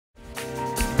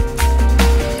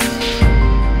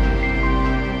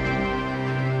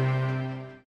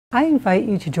I invite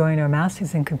you to join our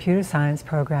Masters in Computer Science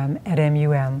program at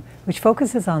MUM, which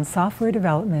focuses on software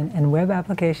development and web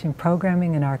application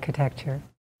programming and architecture.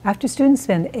 After students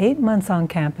spend 8 months on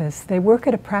campus, they work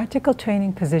at a practical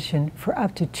training position for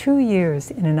up to 2 years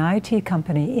in an IT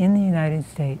company in the United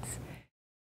States.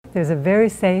 There's a very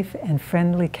safe and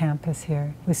friendly campus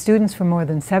here, with students from more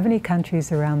than 70 countries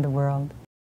around the world.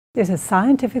 There's a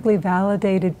scientifically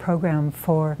validated program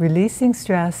for releasing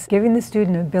stress, giving the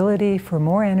student ability for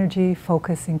more energy,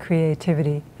 focus, and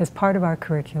creativity as part of our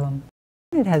curriculum.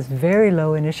 It has very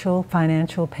low initial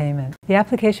financial payment. The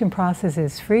application process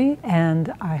is free,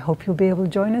 and I hope you'll be able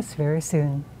to join us very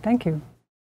soon. Thank you.